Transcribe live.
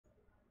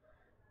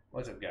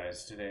What's up,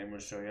 guys? Today I'm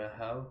going to show you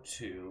how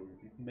to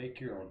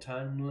make your own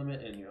time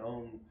limit and your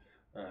own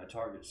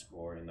target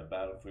score in the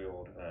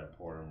Battlefield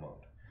Portal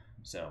mode.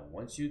 So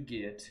once you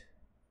get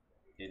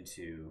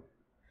into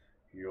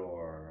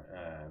your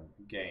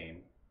game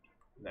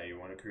that you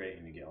want to create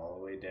and you get all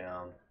the way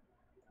down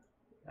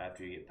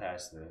after you get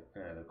past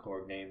the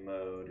core game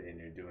mode and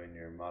you're doing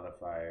your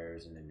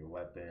modifiers and then your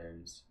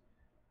weapons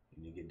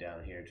and you get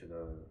down here to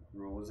the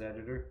rules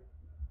editor,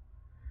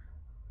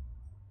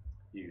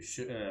 you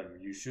should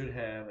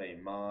have a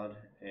mod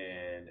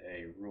and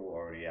a rule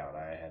already out.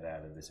 I had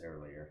added this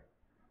earlier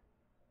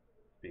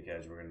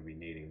because we're going to be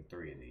needing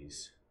 3 of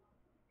these.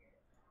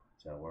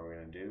 So what we're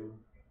going to do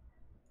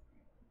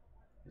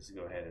is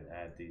go ahead and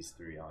add these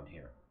 3 on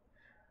here.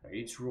 Now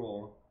each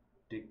rule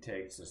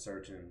dictates a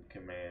certain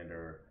command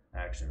or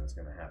action that's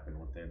going to happen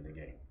within the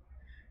game.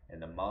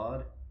 And the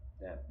mod,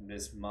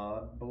 this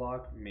mod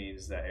block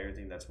means that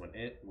everything that's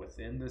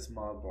within this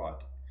mod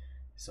block,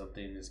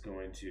 something is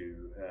going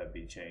to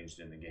be changed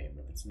in the game.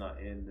 If it's not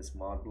in this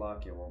mod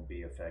block, it won't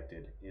be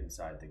affected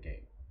inside the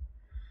game.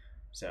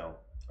 So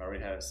I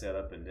already have it set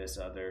up in this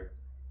other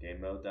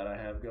game mode that I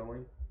have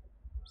going.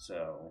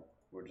 So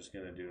we're just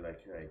going to do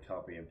like a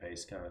copy and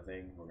paste kind of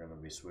thing. We're going to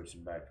be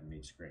switching back from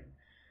each screen.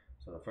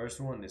 So the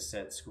first one is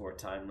set score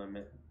time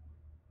limit.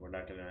 We're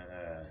not going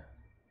to,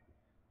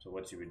 so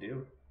what you would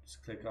do,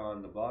 just click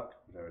on the block,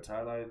 whatever it's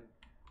highlighted,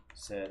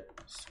 set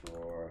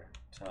score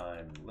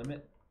time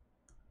limit.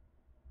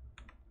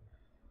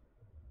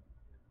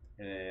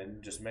 And then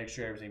just make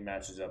sure everything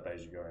matches up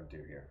as you go in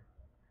through here.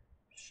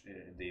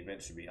 The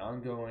event should be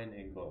ongoing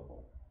and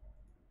global.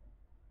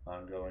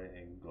 Ongoing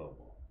and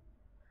global.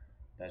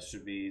 That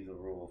should be the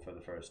rule for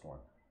the first one.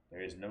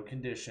 There is no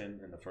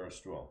condition in the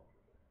first rule.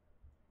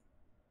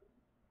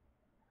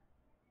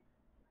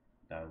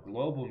 Now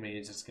global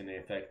means it's going to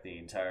affect the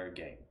entire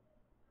game.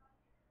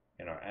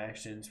 And our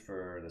actions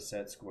for the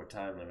set score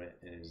time limit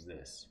is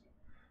this.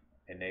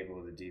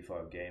 Enable the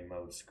default game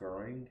mode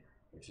scoring,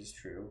 which is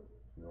true.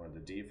 We want the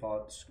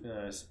default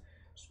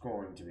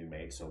scoring to be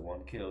made, so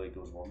 1 kill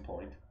equals 1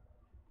 point.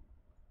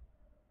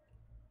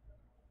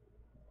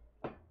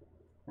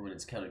 When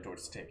it's counted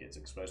towards tickets,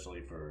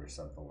 especially for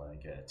something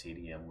like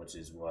TDM, which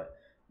is what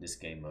this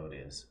game mode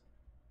is.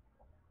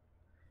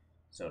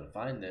 So to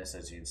find this,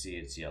 as you can see,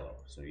 it's yellow.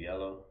 So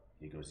yellow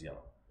equals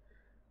yellow.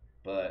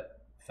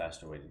 But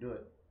faster way to do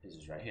it is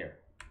just right here.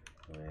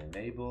 We're going to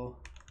enable.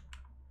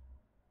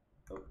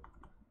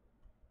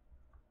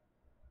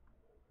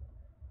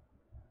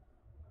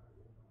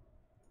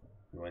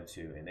 We want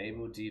to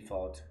enable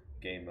default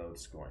game mode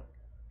scoring.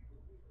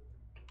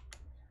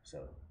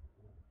 So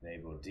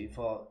enable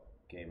default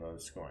game mode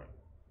scoring.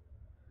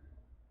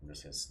 I'm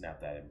just going to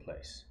snap that in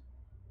place.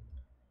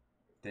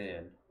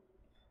 Then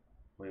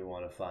we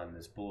want to find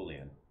this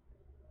boolean,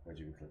 which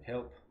you can click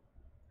help.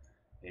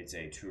 It's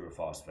a true or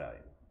false value,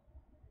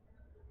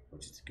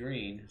 which is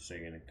green, so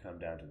you're going to come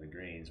down to the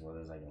greens. Well,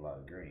 there's like a lot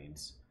of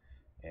greens.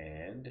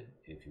 And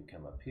if you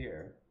come up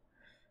here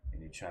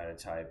and you try to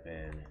type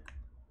in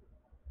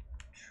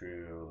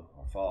true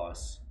or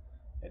false,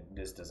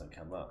 this doesn't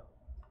come up.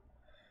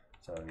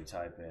 So if you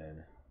type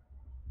in,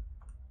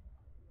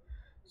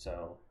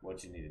 so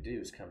what you need to do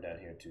is come down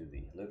here to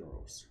the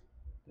literals.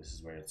 This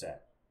is where it's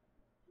at.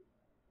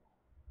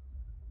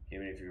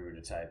 Even if you were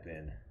to type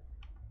in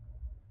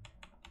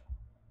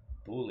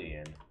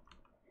boolean,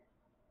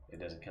 it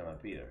doesn't come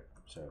up either.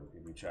 So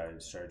if you try to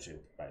search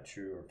it by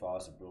true or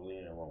false or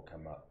boolean, it won't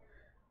come up.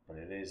 But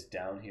it is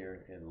down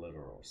here in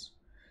literals.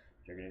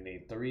 You're going to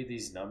need 3 of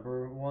these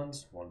number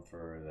ones, one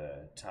for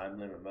the time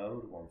limit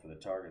mode, one for the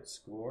target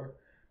score,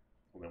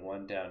 and then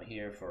one down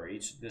here for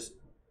each. This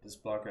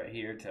block right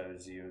here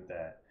tells you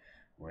that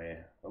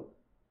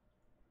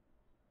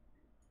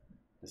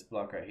this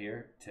block right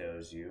here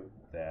tells you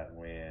that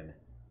when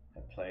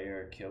a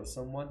player kills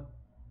someone,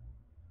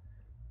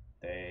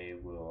 they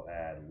will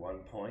add 1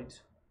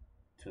 point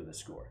to the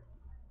score.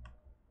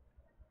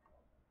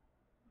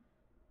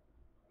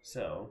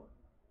 So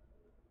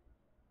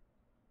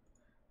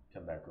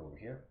come back over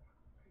here,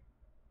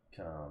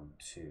 come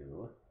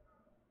to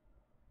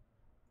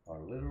our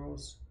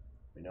literals.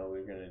 We know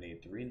we're going to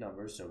need 3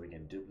 numbers, so we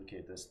can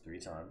duplicate this 3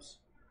 times.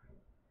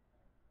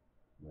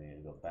 We need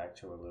to go back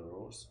to our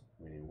literals.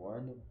 We need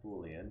 1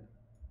 boolean, and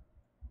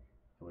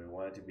we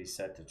want it to be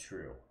set to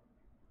true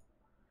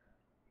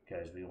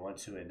because we want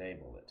to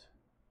enable it.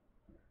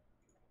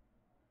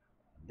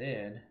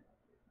 Then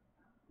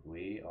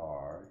we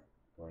are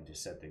going to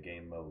set the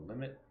game mode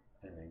limit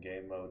and the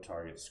game mode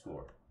target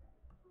score.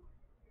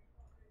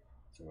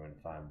 So we're going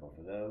to find both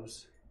of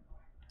those.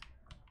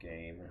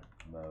 Game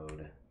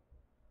mode,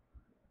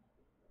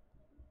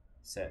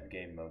 set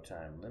game mode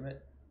time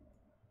limit,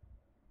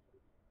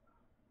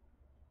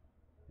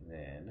 and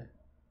then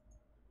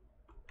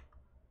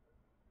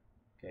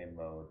game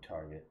mode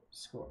target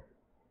score.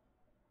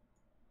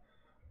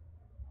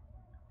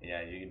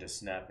 Yeah, you can just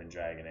snap and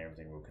drag and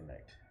everything will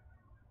connect.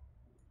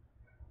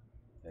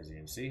 As you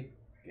can see,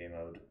 game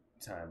mode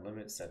time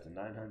limit set to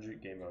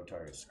 900, game mode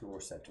target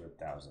score set to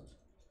 1000.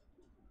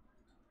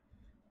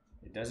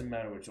 It doesn't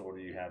matter which order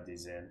you have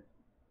these in,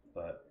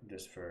 but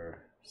just for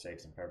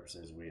sakes and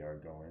purposes, we are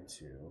going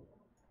to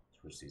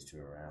switch these two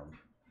around.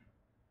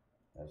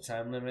 Now, the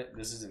time limit,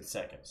 this is in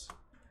seconds.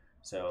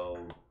 So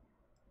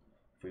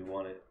if we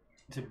want it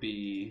to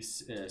be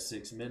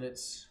 6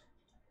 minutes,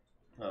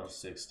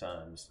 6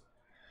 times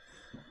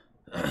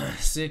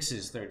 6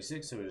 is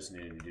 36, so we just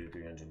need to do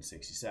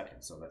 360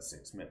 seconds, so that's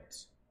 6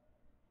 minutes.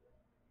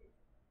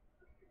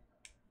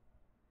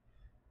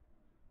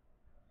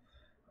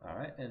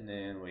 Alright, and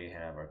then we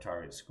have our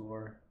target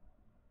score.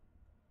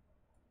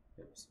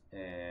 Oops.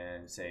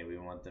 And say we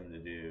want them to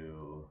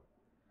do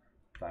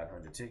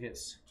 500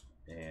 tickets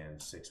in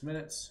 6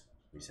 minutes.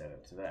 We set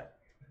it to that.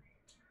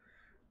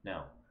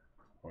 Now,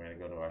 we're going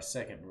to go to our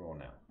second rule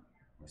now.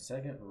 Our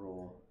second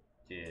rule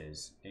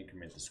is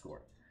increment the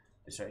score.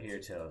 This right here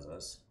tells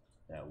us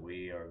that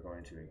we are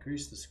going to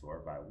increase the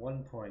score by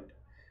 1 point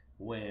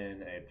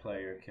when a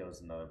player kills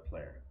another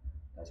player.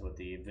 That's what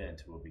the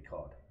event will be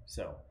called.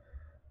 So,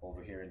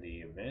 over here in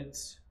the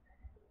events,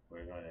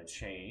 we're going to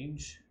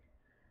change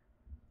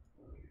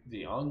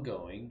the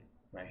ongoing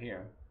right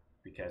here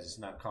because it's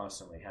not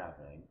constantly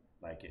happening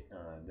like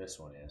this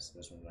one is.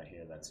 This one right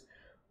here, that's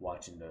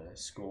watching the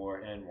score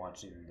and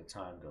watching the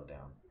time go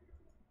down.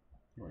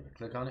 We're going to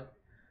click on it,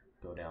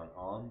 go down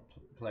on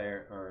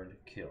player earned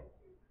kill.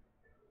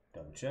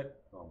 Double check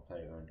on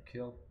player earned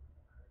kill.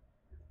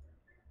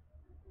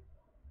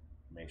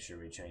 Make sure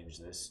we change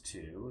this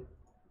to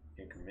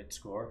increment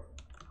score.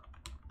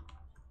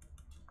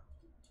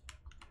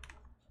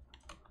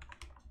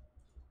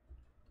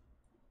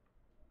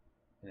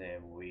 And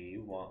then we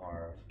want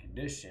our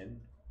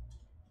condition.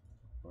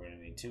 We're going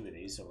to need 2 of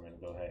these, so we're going to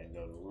go ahead and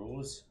go to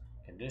rules.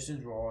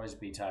 Conditions will always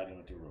be tied in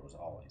with the rules,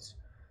 always.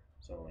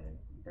 So we're going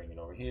to bring it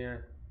over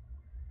here,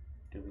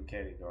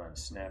 duplicate it, go ahead and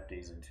snap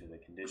these into the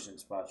condition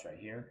spots right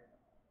here.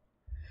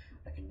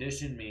 A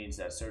condition means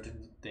that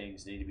certain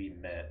things need to be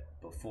met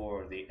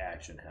before the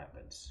action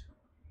happens.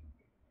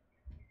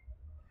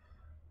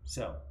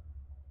 So,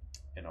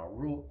 in our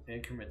rule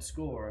increment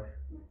score,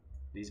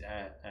 these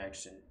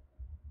actions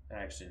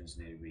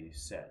need to be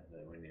set.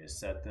 We need to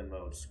set the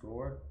mode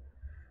score,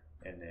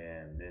 and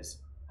then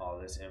all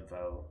this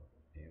info,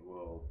 it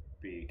will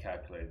be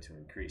calculated to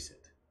increase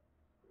it.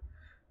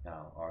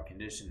 Now our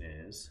condition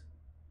is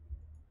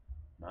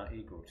not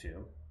equal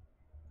to,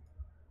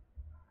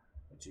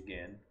 which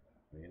again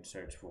we can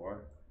search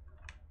for,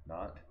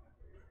 not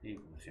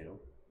equal to.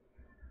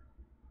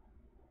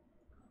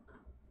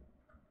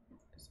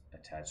 Just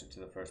attach it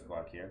to the first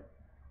block here.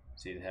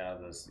 See how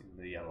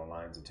the yellow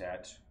lines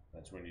attach?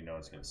 That's when you know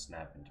it's going to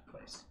snap into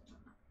place.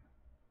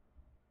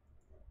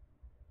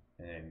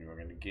 And then we're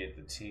going to get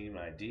the team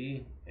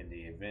ID and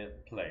the event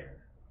player.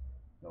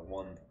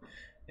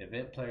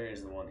 Event player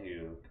is the one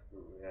who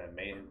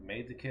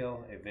made the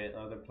kill. Event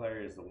other player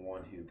is the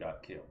one who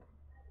got killed.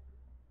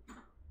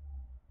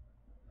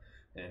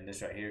 And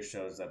this right here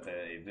shows that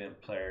the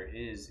event player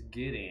is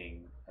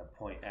getting a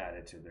point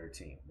added to their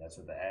team. That's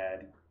what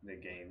the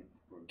game.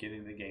 We're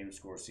getting the game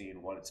score,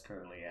 seeing what it's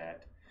currently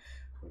at.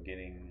 We're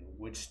getting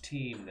which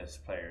team this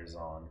player is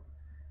on,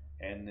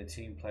 and the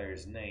team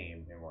player's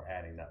name, and we're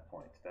adding that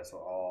point. That's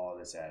what all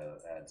this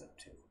adds up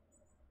to.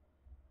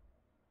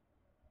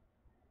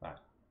 Alright,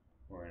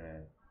 we're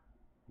gonna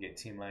get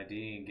team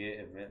ID and get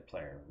event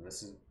player.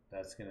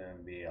 That's gonna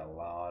be a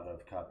lot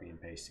of copy and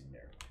pasting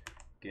there.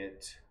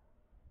 Get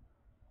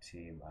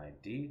team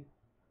ID,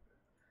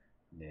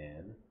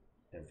 then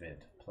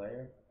event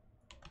player.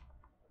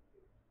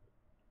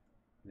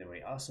 Then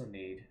we also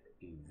need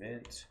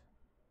event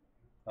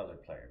other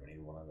player. We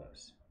need one of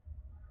those.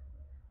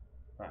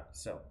 Alright,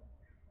 so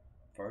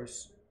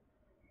first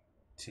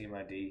team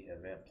ID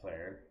event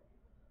player,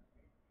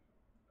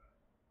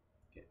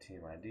 get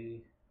team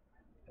ID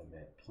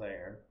event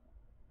player,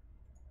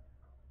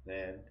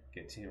 then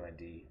get team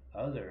ID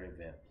other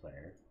event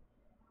player.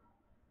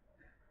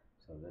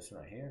 So this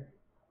one right here,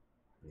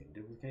 we can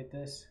duplicate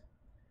this.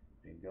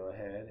 We can go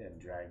ahead and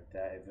drag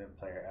that event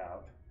player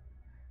out,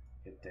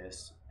 hit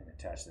this, and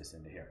attach this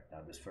into here.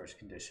 Now this first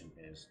condition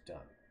is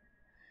done.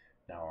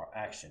 Now our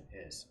action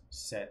is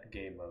set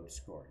game mode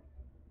scoring.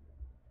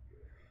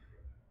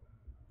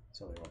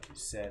 So we want to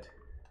set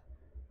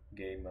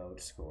game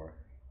mode score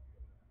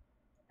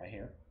right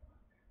here.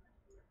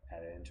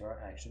 Add it into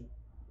our action.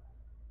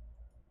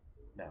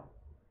 Now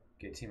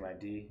get team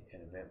ID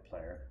and event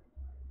player.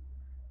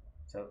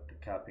 So to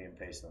copy and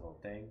paste the whole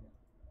thing,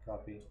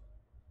 copy,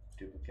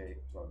 duplicate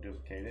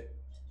it,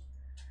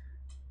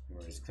 and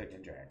we'll just click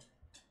and drag.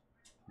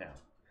 Now,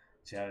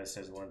 see how it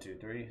says 1, 2,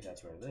 3?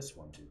 That's where this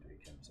 1, 2, 3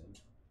 comes in.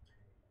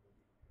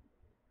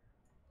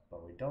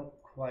 But we don't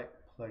quite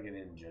plug it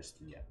in just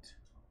yet.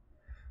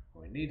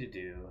 What we need to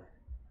do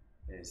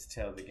is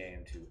tell the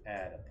game to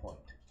add a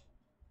point.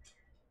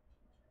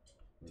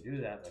 We do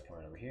that by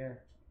coming over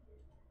here,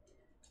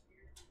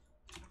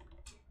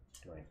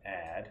 doing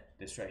add.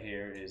 This right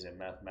here is a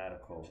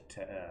mathematical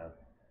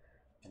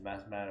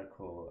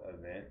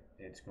event.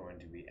 It's going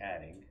to be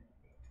adding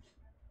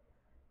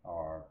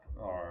our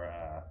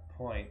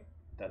point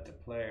that the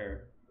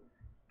player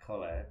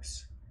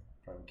collects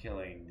from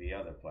killing the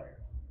other player.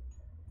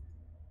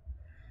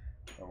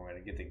 And we're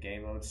going to get the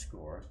game mode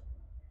score.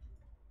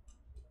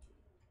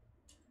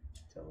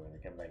 So we're going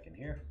to come back in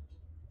here,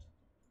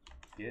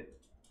 get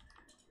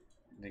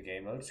the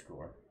game mode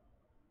score.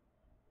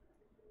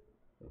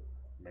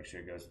 Make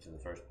sure it goes into the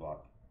first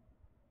block.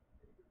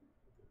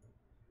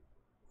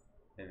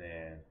 And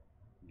then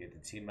get the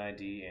team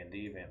ID and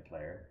the event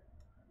player.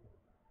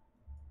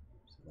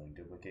 So we're going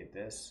to duplicate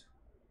this.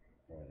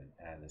 Go ahead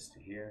and add this to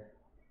here.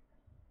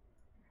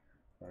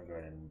 I'm going to go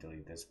ahead and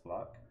delete this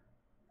block.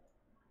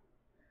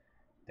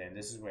 Then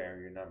this is where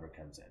your number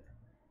comes in.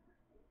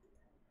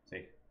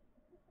 See?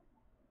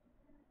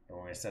 And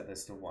we're going to set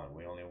this to 1.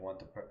 We only want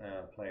the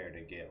player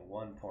to get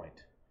 1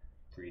 point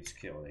for each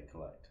kill they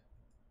collect.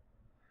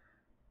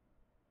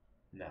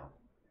 Now,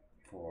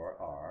 for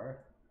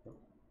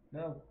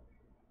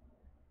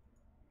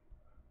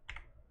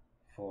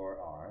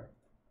our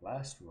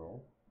last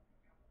rule,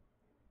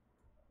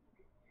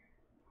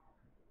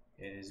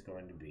 it is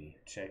going to be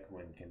check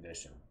win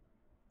condition.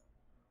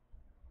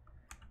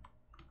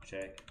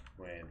 Check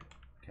win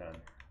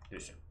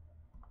condition.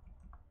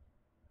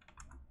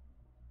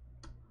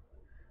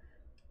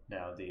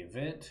 Now the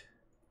event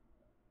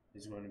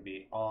is going to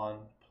be on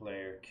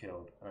player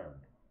killed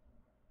earned.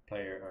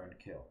 Player earned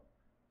kill.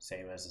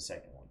 Same as the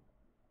second one.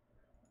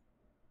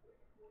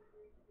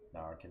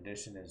 Now our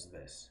condition is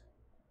this.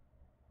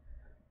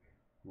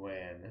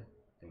 When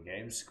the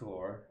game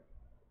score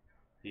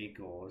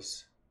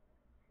equals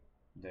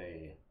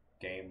the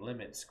game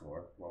limit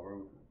score,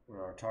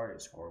 our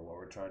target score, what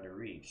we're trying to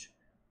reach,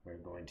 we're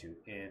going to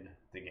end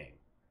the game.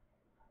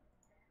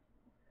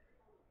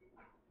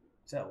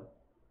 So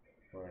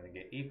we're going to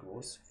get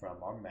equals from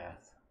our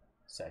math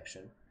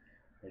section,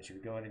 which if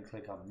you go ahead and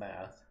click on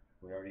math,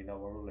 we already know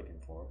what we're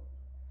looking for.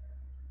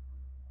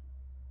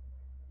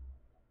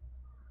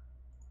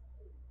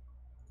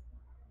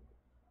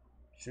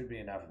 Should be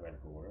in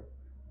alphabetical order.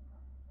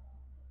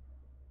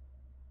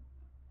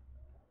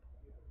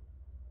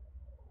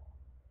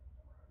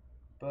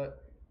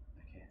 But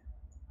okay,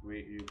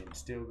 you can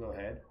still go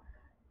ahead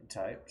and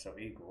type, so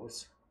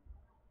equals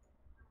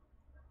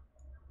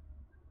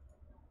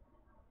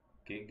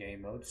get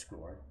game mode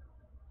score,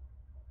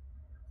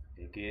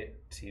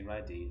 get team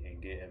ID,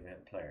 and get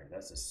event player.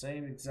 That's the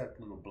same exact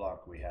little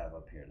block we have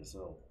up here, this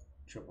little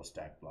triple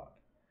stack block.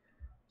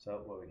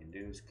 So what we can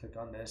do is click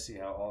on this, see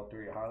how all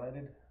three are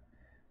highlighted?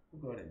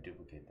 We'll go ahead and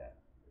duplicate that.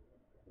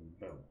 And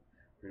boom.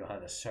 We don't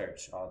have to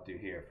search all through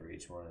here for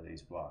each one of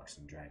these blocks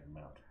and drag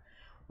them out.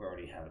 We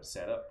already have it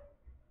set up.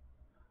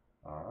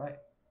 Alright.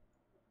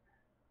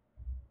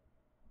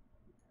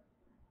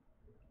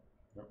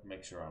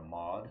 Make sure our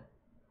mod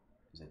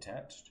is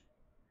attached.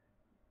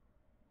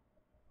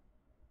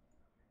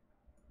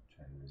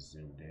 Trying to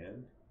zoom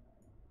in.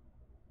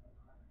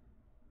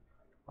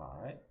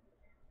 Alright.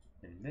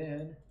 And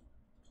then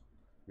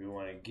we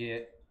want to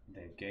get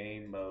the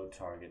game mode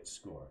target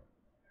score.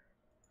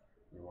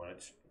 We want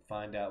to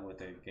find out what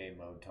the game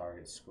mode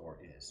target score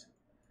is.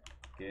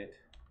 Get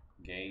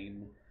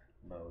game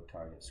mode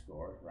target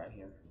score right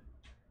here.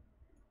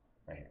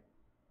 Right here.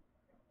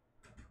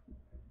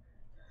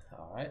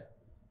 Alright.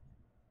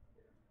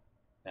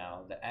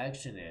 Now the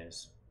action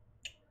is,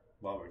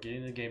 while we're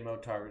getting the game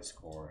mode target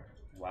score,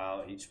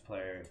 while each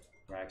player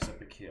racks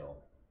up a kill,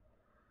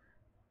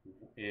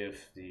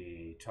 if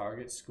the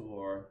target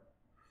score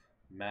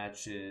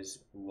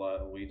matches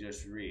what we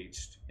just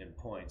reached in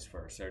points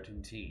for a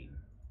certain team,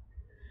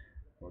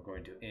 we're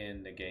going to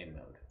end the game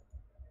mode.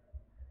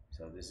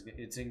 So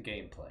it's in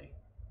gameplay.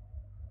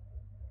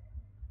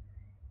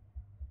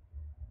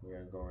 We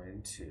are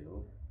going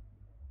to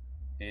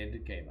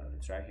end game mode.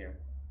 It's right here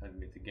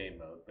underneath the game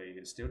mode, but you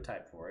can still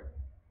type for it.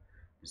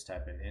 Just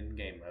type in end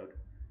game mode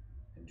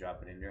and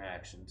drop it in your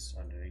actions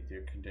underneath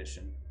your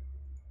condition.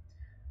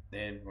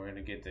 Then we're going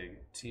to get the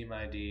team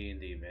ID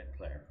and the event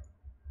player.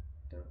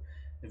 The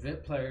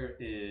event player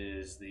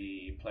is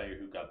the player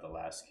who got the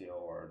last kill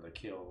or the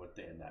kill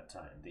within that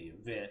time. The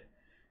event,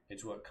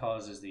 it's what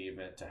causes the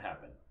event to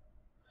happen.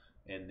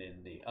 And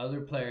then the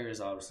other player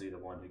is obviously the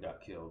one who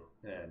got killed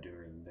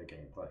during the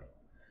gameplay.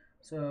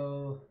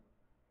 So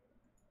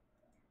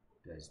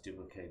let's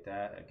duplicate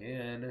that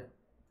again.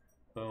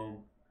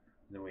 Boom.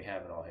 And then we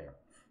have it all here.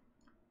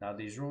 Now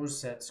these rules: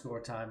 set score,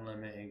 time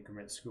limit,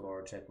 increment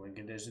score, check win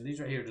condition. These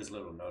right here are just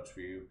little notes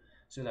for you,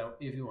 so that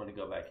if you want to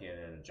go back in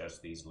and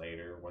adjust these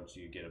later, once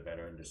you get a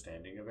better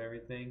understanding of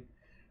everything,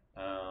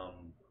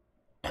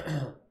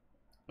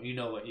 you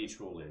know what each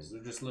rule is.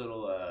 They're just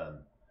little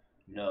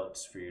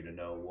notes for you to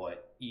know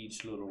what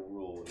each little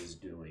rule is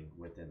doing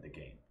within the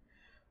game.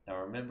 Now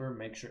remember,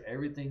 make sure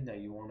everything that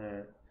you want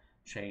to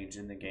change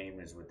in the game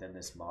is within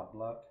this mod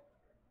block.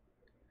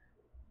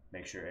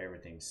 Make sure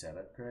everything's set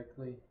up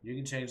correctly. You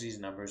can change these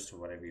numbers to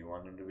whatever you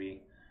want them to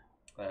be.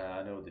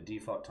 I know the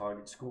default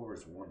target score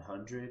is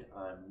 100.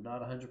 I'm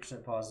not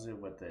 100% positive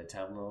what the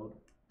time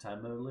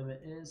mode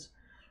limit is,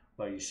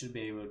 but you should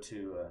be able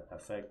to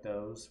affect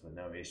those with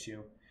no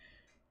issue.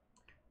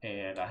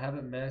 And I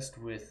haven't messed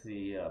with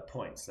the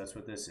points. That's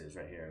what this is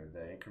right here,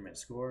 the increment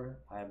score.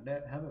 I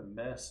haven't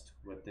messed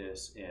with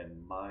this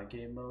in my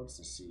game modes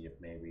to see if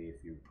maybe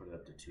if you put it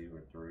up to 2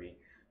 or 3,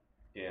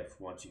 if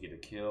once you get a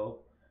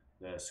kill,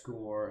 the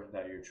score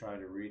that you're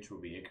trying to reach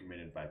will be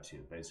incremented by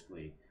 2.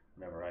 Basically,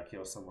 whenever I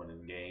kill someone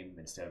in game,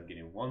 instead of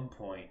getting 1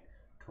 point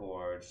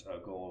towards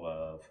a goal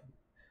of,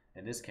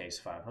 in this case,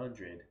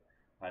 500,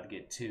 I'd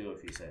get 2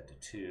 if you set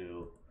it to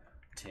 2,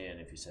 10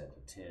 if you set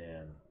it to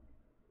 10.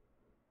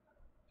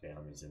 Okay,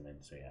 let me zoom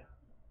in. So yeah,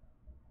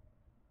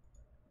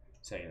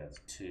 say that's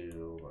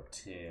 2 or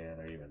 10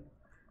 or even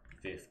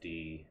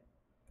 50.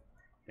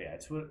 But yeah,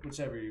 it's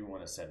whichever you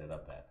want to set it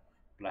up at.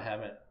 But I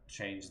haven't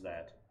changed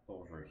that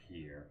over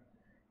here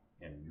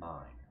in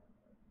mine.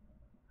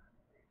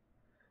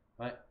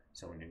 Right,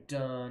 so when you're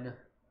done,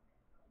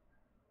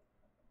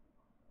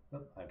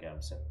 oh, I got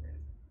them separated.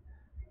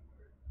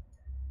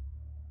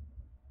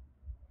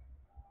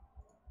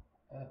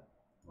 I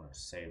want to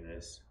save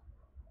this.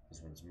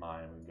 This one's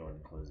mine. We can go ahead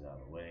and close it out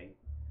of the way.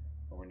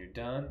 But when you're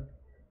done,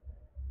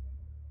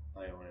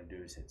 all you want to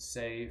do is hit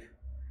save.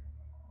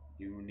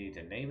 You need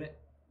to name it.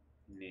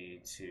 You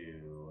need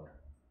to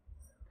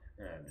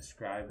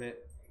describe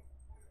it,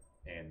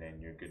 and then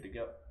you're good to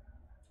go.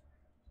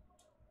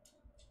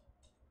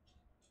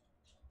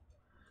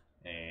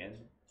 And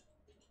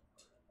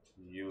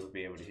you'll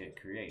be able to hit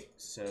create.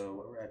 So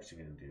what we're actually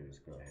going to do is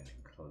go ahead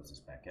and close this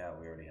back out.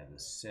 We already have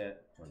this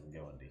set. We're going to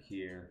go into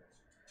here.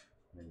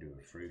 We're going to do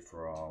a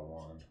free-for-all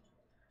one.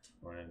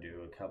 We're going to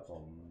do a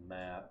couple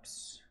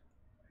maps,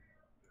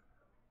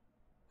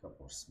 a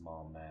couple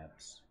small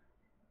maps.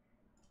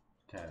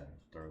 Kind of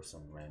throw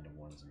some random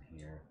ones in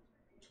here.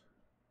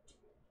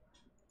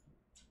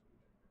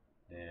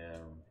 Then,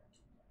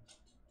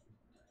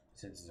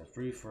 since it's a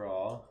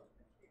free-for-all,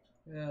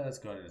 yeah, let's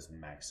go ahead and just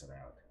max it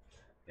out.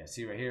 Yeah,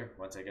 see right here,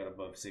 once I got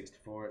above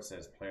 64, it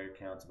says player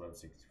counts above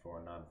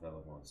 64 not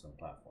available on some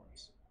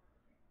platforms.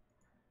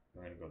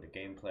 We're going to go to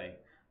gameplay.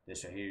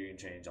 This right here, you can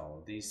change all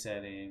of these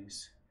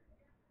settings.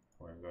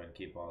 We're going to go ahead and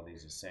keep all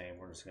these the same.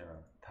 We're just going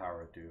to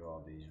power through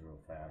all these real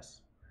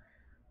fast.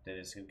 Then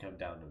it's going to come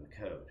down to the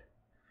code.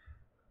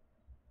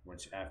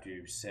 Which after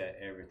you've set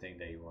everything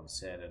that you want to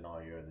set and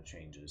all your other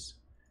changes,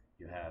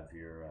 you have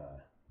your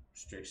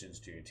restrictions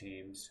to your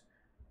teams.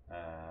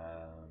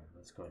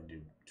 Let's go ahead and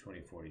do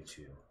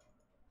 2042.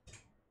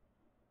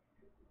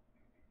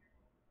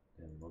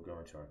 Then we'll go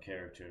into our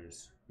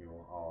characters. We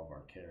want all of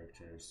our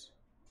characters,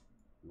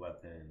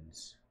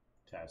 weapons,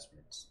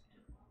 attachments,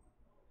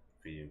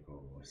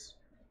 vehicles.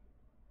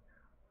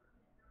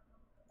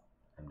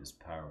 I'm just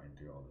powering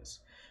through all this.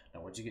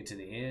 Now once you get to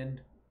the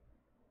end,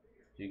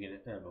 you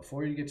can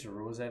before you get to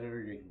rules editor,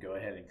 you can go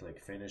ahead and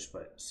click finish,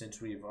 but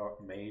since we've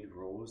made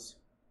rules,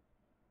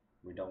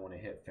 we don't want to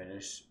hit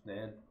finish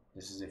then.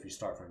 This is if you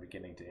start from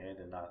beginning to end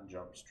and not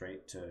jump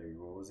straight to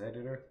rules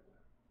editor.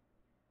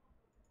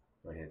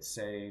 Go ahead,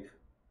 save,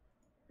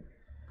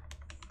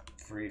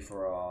 free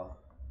for all.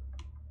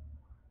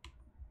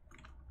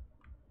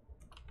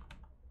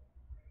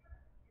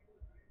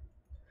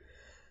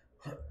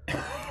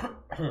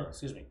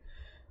 Excuse me.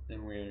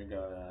 Then we're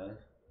gonna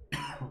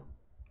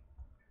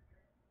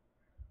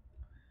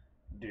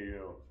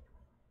do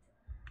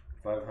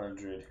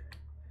 500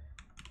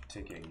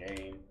 ticket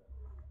game.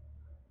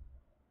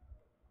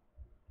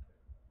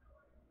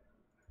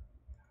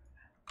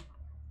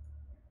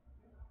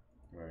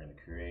 We're going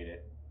to create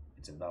it.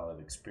 It's a valid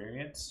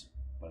experience,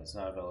 but it's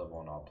not available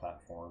on all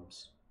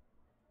platforms.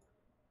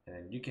 And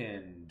then you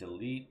can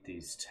delete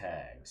these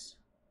tags.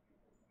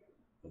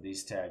 But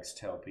these tags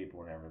tell people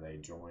whenever they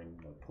join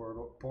the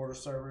portal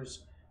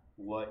servers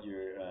what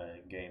your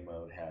game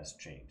mode has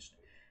changed.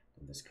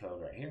 And this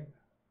code right here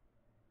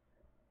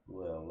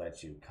will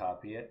let you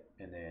copy it,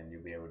 and then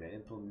you'll be able to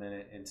implement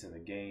it into the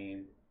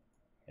game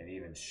and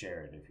even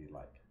share it if you'd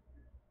like.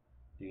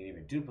 You can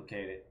even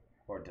duplicate it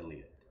or delete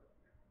it.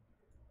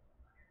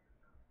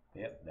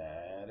 Yep,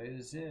 that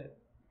is it.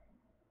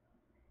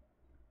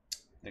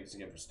 Thanks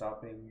again for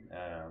stopping.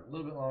 A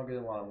little bit longer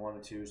than what I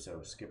wanted to,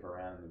 so skip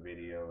around the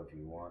video if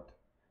you want.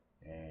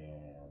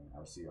 And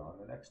I'll see you on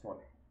the next one.